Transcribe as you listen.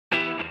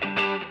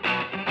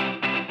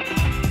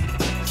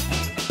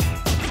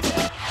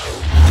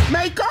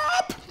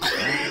Makeup!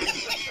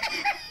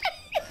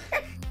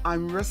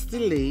 I'm Rustie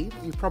Lee.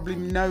 You probably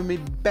know me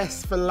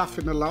best for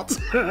laughing a lot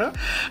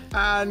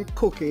and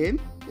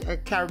cooking, a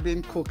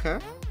Caribbean cooker.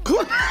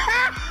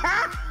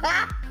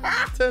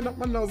 Turn up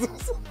my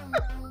nozzles.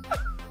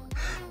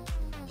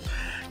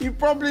 You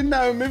probably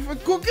know me for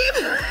cooking.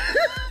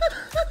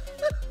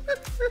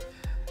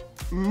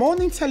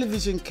 Morning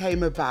television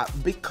came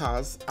about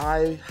because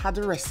I had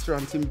a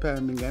restaurant in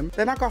Birmingham.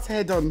 Then I got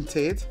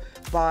headhunted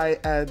by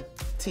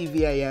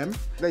TVAM.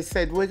 They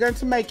said, we're going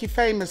to make you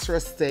famous,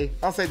 Rustie.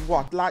 I said,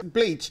 what? Like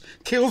bleach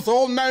kills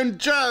all known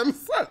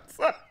germs.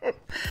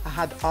 I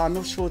had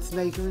Arnold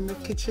Schwarzenegger in the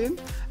kitchen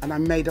and I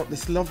made up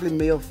this lovely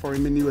meal for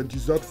him and he went,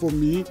 is that for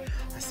me?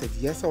 I said,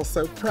 yes, I was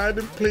so proud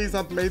and pleased.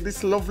 I'd made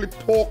this lovely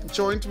pork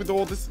joint with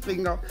all this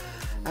thing up.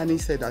 And he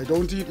said, I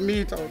don't eat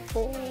meat. I went,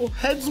 oh,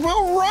 heads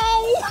will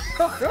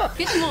roll.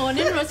 Good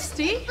morning,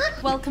 Rustie.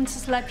 Welcome to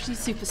Celebrity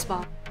Super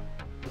Spa.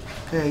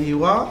 There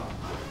you are.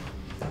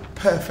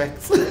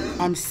 Perfect.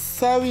 I'm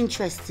so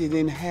interested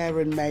in hair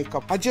and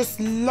makeup. I just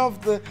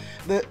love the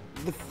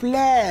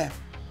flair,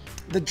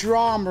 the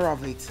drama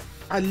of it.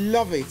 I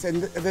love it,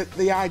 and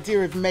the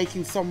idea of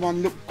making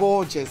someone look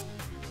gorgeous.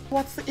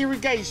 What's the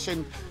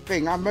irrigation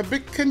thing? I'm a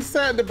bit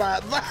concerned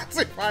about that,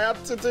 if I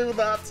had to do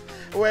that,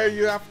 where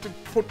you have to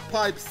put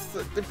pipes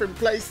at different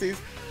places.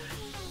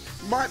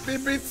 Might be a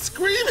bit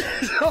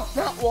squeamish on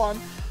that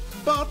one,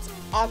 but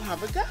I'll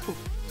have a go.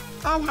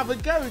 I'll have a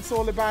go. It's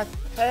all about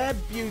hair,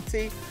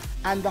 beauty,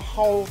 and the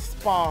whole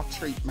spa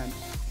treatment.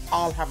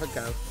 I'll have a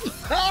go.